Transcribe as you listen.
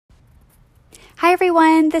Hi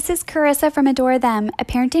everyone, this is Carissa from Adore Them, a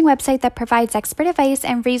parenting website that provides expert advice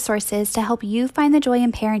and resources to help you find the joy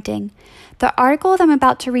in parenting. The article that I'm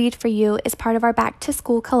about to read for you is part of our Back to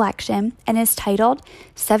School collection and is titled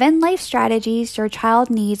 7 Life Strategies Your Child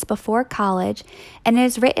Needs Before College, and it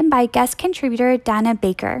is written by guest contributor Dana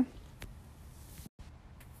Baker.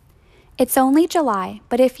 It's only July,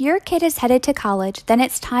 but if your kid is headed to college, then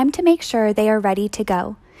it's time to make sure they are ready to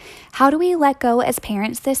go. How do we let go as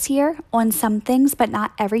parents this year on some things but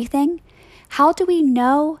not everything? How do we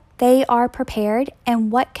know they are prepared,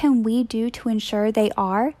 and what can we do to ensure they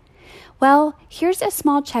are? Well, here's a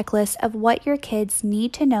small checklist of what your kids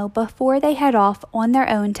need to know before they head off on their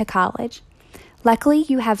own to college. Luckily,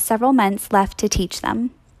 you have several months left to teach them.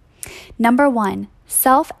 Number 1,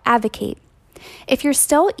 self-advocate. If you're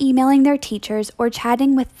still emailing their teachers or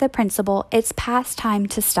chatting with the principal, it's past time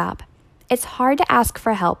to stop. It's hard to ask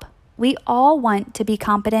for help. We all want to be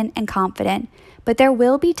competent and confident, but there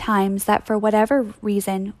will be times that for whatever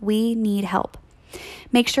reason, we need help.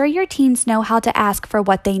 Make sure your teens know how to ask for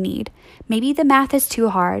what they need. Maybe the math is too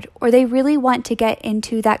hard, or they really want to get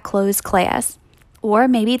into that closed class, or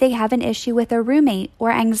maybe they have an issue with a roommate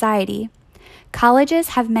or anxiety. Colleges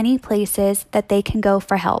have many places that they can go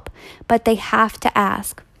for help, but they have to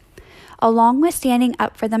ask. Along with standing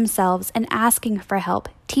up for themselves and asking for help,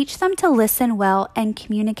 teach them to listen well and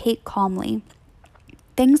communicate calmly.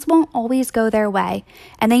 Things won't always go their way,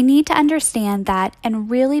 and they need to understand that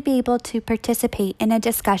and really be able to participate in a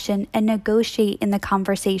discussion and negotiate in the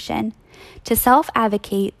conversation. To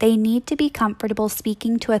self-advocate, they need to be comfortable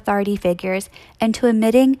speaking to authority figures and to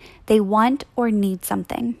admitting they want or need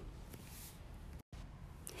something.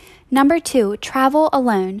 Number 2, travel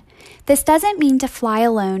alone. This doesn't mean to fly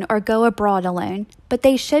alone or go abroad alone, but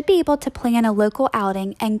they should be able to plan a local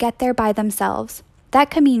outing and get there by themselves. That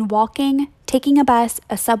could mean walking, taking a bus,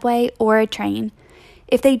 a subway, or a train.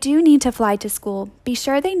 If they do need to fly to school, be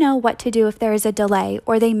sure they know what to do if there is a delay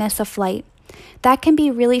or they miss a flight. That can be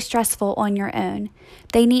really stressful on your own.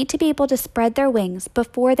 They need to be able to spread their wings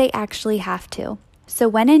before they actually have to. So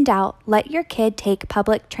when in doubt, let your kid take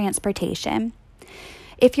public transportation.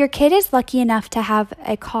 If your kid is lucky enough to have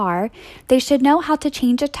a car, they should know how to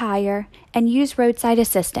change a tire and use roadside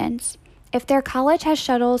assistance. If their college has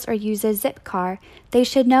shuttles or uses Zipcar, they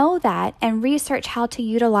should know that and research how to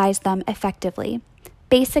utilize them effectively.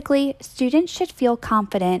 Basically, students should feel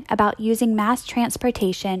confident about using mass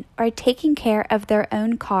transportation or taking care of their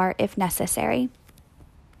own car if necessary.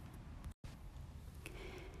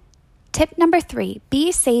 Tip number 3,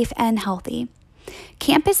 be safe and healthy.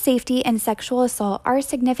 Campus safety and sexual assault are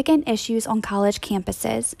significant issues on college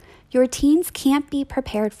campuses. Your teens can't be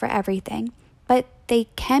prepared for everything, but they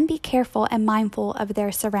can be careful and mindful of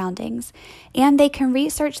their surroundings, and they can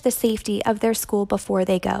research the safety of their school before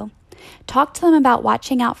they go. Talk to them about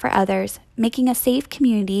watching out for others, making a safe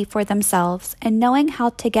community for themselves, and knowing how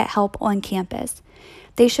to get help on campus.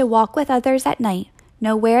 They should walk with others at night,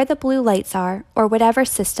 know where the blue lights are, or whatever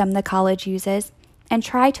system the college uses, and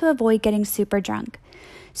try to avoid getting super drunk.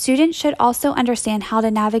 Students should also understand how to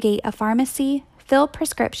navigate a pharmacy, fill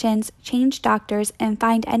prescriptions, change doctors, and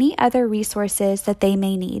find any other resources that they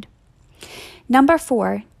may need. Number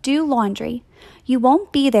 4, do laundry. You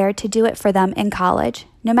won't be there to do it for them in college,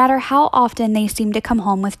 no matter how often they seem to come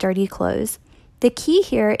home with dirty clothes. The key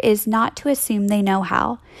here is not to assume they know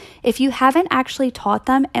how. If you haven't actually taught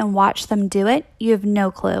them and watched them do it, you have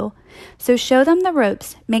no clue. So show them the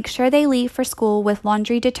ropes, make sure they leave for school with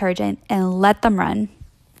laundry detergent, and let them run.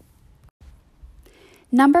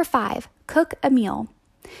 Number 5, cook a meal.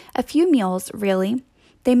 A few meals, really.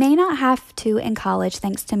 They may not have to in college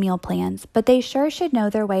thanks to meal plans, but they sure should know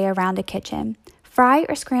their way around a kitchen. Fry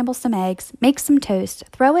or scramble some eggs, make some toast,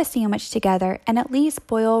 throw a sandwich together, and at least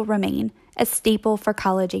boil romaine, a staple for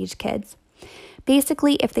college-age kids.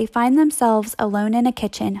 Basically, if they find themselves alone in a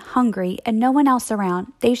kitchen, hungry, and no one else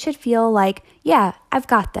around, they should feel like, yeah, I've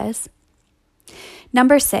got this.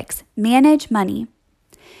 Number 6, manage money.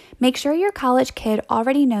 Make sure your college kid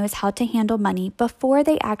already knows how to handle money before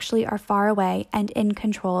they actually are far away and in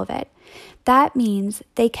control of it. That means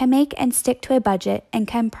they can make and stick to a budget and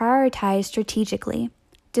can prioritize strategically.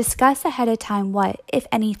 Discuss ahead of time what, if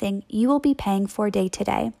anything, you will be paying for day to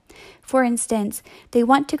day. For instance, they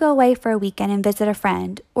want to go away for a weekend and visit a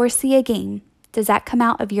friend or see a game. Does that come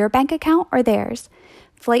out of your bank account or theirs?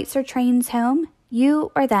 Flights or trains home?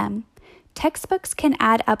 You or them? Textbooks can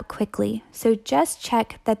add up quickly, so just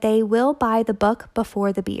check that they will buy the book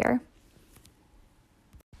before the beer.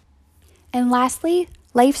 And lastly,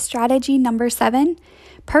 life strategy number 7,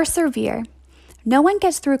 persevere. No one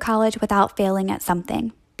gets through college without failing at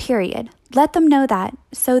something. Period. Let them know that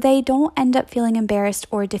so they don't end up feeling embarrassed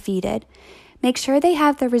or defeated. Make sure they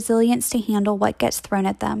have the resilience to handle what gets thrown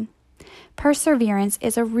at them. Perseverance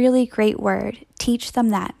is a really great word. Teach them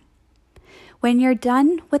that. When you're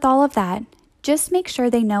done with all of that, just make sure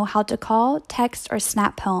they know how to call, text, or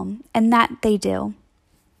snap home, and that they do.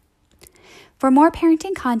 For more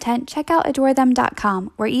parenting content, check out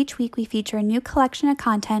adorethem.com, where each week we feature a new collection of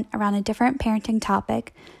content around a different parenting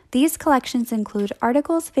topic. These collections include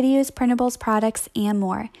articles, videos, printables, products, and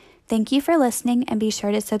more. Thank you for listening, and be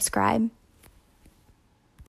sure to subscribe.